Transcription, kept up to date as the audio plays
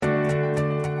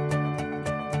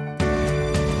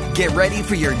Get ready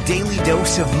for your daily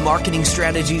dose of marketing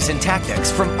strategies and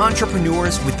tactics from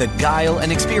entrepreneurs with the guile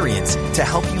and experience to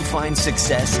help you find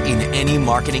success in any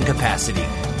marketing capacity.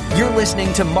 You're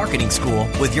listening to Marketing School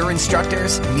with your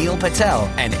instructors, Neil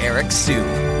Patel and Eric Siu.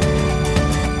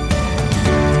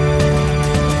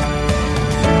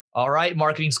 All right,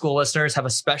 Marketing School listeners, have a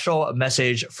special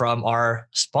message from our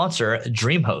sponsor,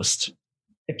 DreamHost.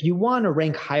 If you want to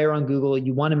rank higher on Google,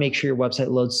 you want to make sure your website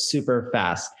loads super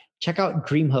fast. Check out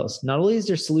DreamHost. Not only is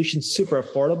their solution super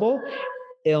affordable,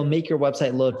 it'll make your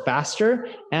website load faster,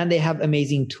 and they have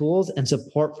amazing tools and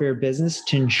support for your business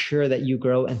to ensure that you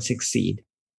grow and succeed.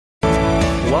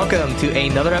 Welcome to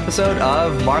another episode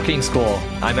of Marketing School.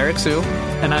 I'm Eric Siu.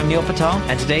 And I'm Neil Patel.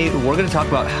 And today we're going to talk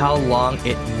about how long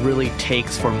it really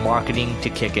takes for marketing to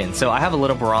kick in. So I have a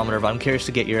little barometer, but I'm curious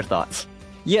to get your thoughts.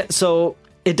 Yeah, so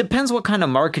it depends what kind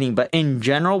of marketing, but in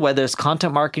general, whether it's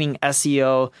content marketing,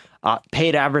 SEO,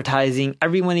 paid advertising,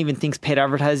 everyone even thinks paid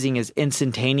advertising is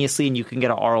instantaneously and you can get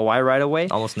an ROI right away.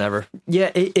 Almost never. Yeah,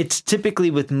 it's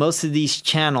typically with most of these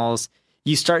channels,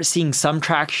 you start seeing some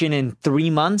traction in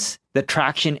 3 months. The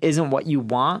traction isn't what you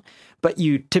want, but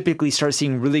you typically start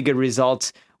seeing really good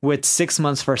results with 6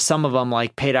 months for some of them,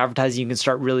 like paid advertising, you can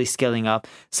start really scaling up.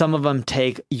 Some of them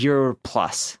take year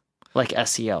plus, like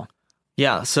SEO.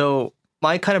 Yeah, so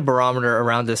my kind of barometer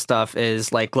around this stuff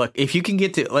is like, look, if you can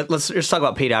get to, let's just talk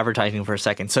about paid advertising for a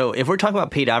second. So if we're talking about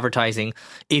paid advertising,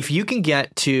 if you can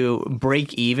get to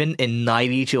break even in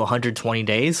 90 to 120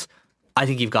 days, I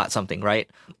think you've got something, right?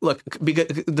 Look, because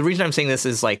the reason I'm saying this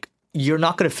is like, you're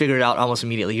not going to figure it out almost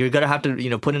immediately. You're going to have to,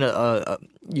 put in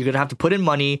you're going to have to put in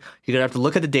money. You're going to have to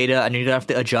look at the data and you're going to have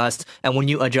to adjust. And when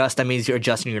you adjust, that means you're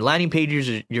adjusting your landing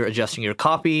pages, you're adjusting your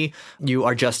copy, you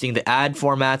are adjusting the ad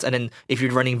formats. And then if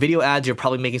you're running video ads, you're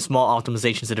probably making small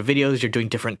optimizations to the videos. You're doing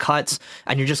different cuts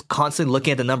and you're just constantly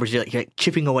looking at the numbers. You're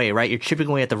chipping away, right? You're chipping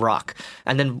away at the rock.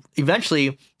 And then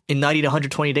eventually, in 90 to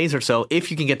 120 days or so,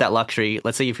 if you can get that luxury,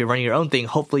 let's say if you're running your own thing,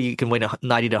 hopefully you can wait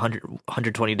 90 to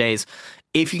 120 days.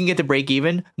 If you can get to break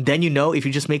even, then if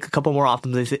you just make a couple more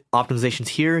optimizations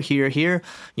here,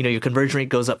 your conversion rate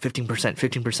goes up 15%,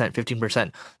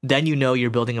 15%. Then you're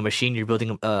building a machine, you're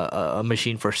building a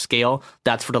machine for scale.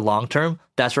 That's for the long term.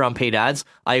 That's around paid ads.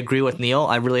 I agree with Neil.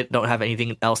 I really don't have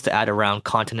anything else to add around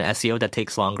content and SEO. That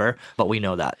takes longer, but we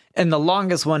know that. And the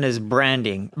longest one is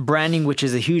branding. Branding, which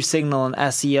is a huge signal in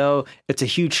SEO. It's a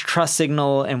huge trust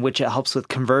signal in which it helps with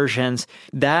conversions.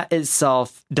 That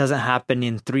itself doesn't happen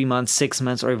in 3 months, 6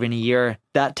 months, or even a year.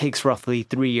 That takes roughly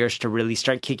 3 years to really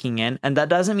start kicking in. And that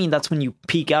doesn't mean that's when you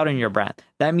peak out in your brand.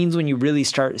 That means when you really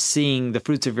start seeing the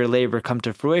fruits of your labor come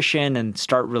to fruition and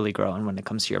start really growing when it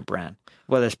comes to your brand,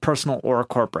 whether it's personal or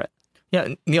corporate.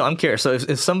 Yeah, Neil, I'm curious. So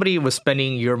if somebody was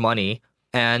spending your money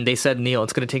and they said, Neil,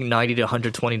 it's going to take 90 to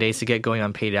 120 days to get going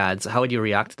on paid ads, how would you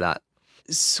react to that?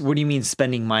 So what do you mean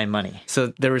spending my money?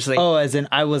 So there was like... Oh, as in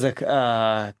I was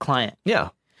a client. Yeah.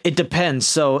 It depends.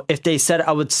 So if they said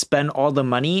I would spend all the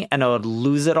money and I would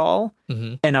lose it all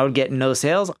and I would get no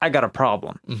sales, I got a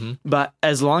problem. But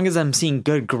as long as I'm seeing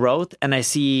good growth and I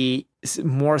see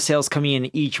more sales coming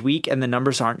in each week and the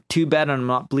numbers aren't too bad and I'm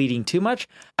not bleeding too much,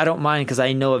 I don't mind because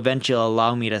I know eventually it'll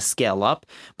allow me to scale up.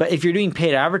 But if you're doing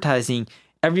paid advertising,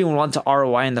 everyone wants an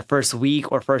ROI in the first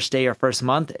week or first day or first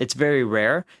month. It's very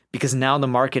rare because now the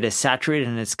market is saturated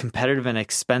and it's competitive and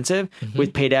expensive.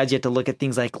 With paid ads, you have to look at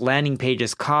things like landing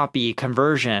pages, copy,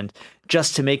 conversion,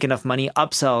 just to make enough money,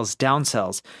 upsells,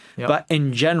 downsells. Yep. But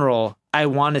in general, I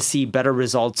want to see better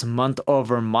results month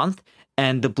over month.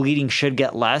 And the bleeding should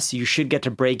get less. You should get to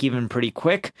break even pretty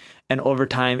quick. And over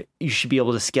time, you should be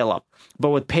able to scale up. But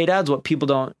with paid ads, what people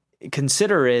don't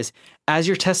consider is as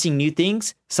you're testing new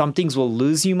things, some things will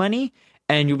lose you money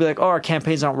and you'll be like, oh, our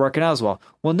campaigns aren't working out as well.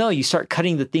 Well, no, you start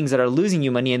cutting the things that are losing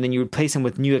you money and then you replace them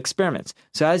with new experiments.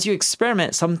 So as you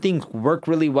experiment, some things work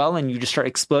really well and you just start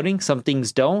exploding. Some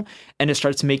things don't. And it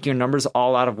starts making your numbers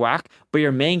all out of whack. But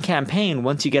your main campaign,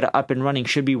 once you get it up and running,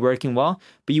 should be working well.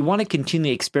 But you want to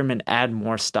continually experiment, add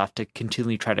more stuff to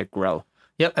continually try to grow.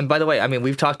 Yep. And by the way, I mean,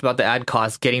 we've talked about the ad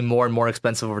costs getting more and more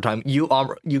expensive over time. You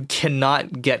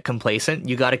cannot get complacent.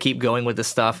 You got to keep going with this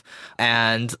stuff.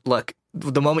 And look,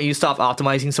 the moment you stop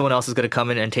optimizing, someone else is going to come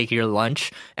in and take your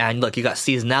lunch. And look, you got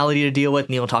seasonality to deal with.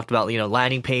 Neil talked about,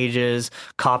 landing pages,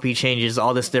 copy changes,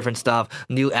 all this different stuff,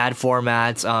 new ad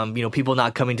formats, people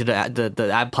not coming to the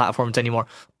ad platforms anymore.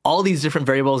 All these different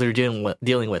variables you're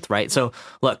dealing with, right? So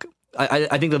look,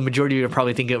 I think the majority of you are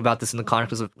probably thinking about this in the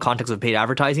context of paid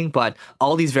advertising, but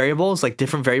all these variables, like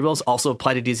different variables, also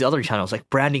apply to these other channels, like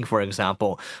branding, for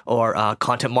example, or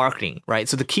content marketing, right?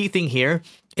 So the key thing here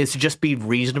is to just be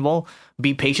reasonable,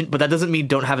 be patient, but that doesn't mean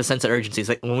don't have a sense of urgency. It's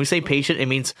like when we say patient, it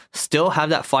means still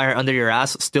have that fire under your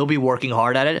ass, still be working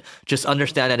hard at it. Just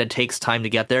understand that it takes time to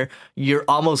get there. You're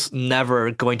almost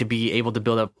never going to be able to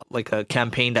build up like a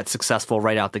campaign that's successful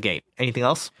right out the gate. Anything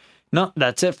else? No,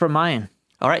 that's it for mine.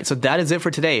 All right, so that is it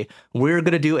for today. We're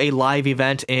going to do a live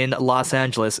event in Los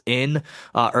Angeles in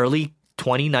early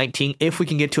 2019 if we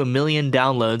can get to 1 million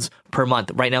downloads per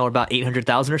month. Right now we're about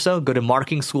 800,000 or so. Go to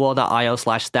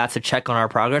marketingschool.io/stats to check on our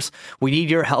progress. We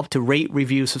need your help to rate,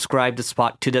 review, subscribe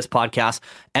to this podcast.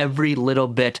 Every little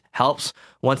bit helps.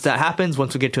 Once that happens,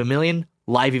 once we get to 1 million,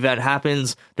 live event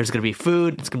happens. There's going to be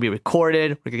food. It's going to be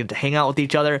recorded. We're going to hang out with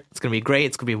each other. It's going to be great.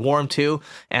 It's going to be warm too.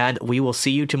 And we will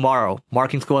see you tomorrow.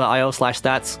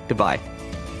 marketingschool.io/stats. Goodbye.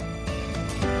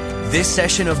 This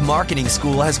session of Marketing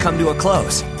School has come to a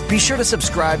close. Be sure to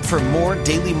subscribe for more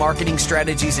daily marketing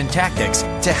strategies and tactics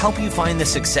to help you find the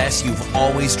success you've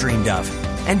always dreamed of.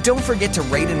 And don't forget to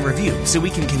rate and review so we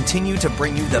can continue to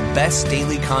bring you the best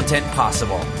daily content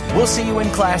possible. We'll see you in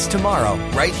class tomorrow,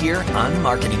 right here on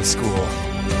Marketing School.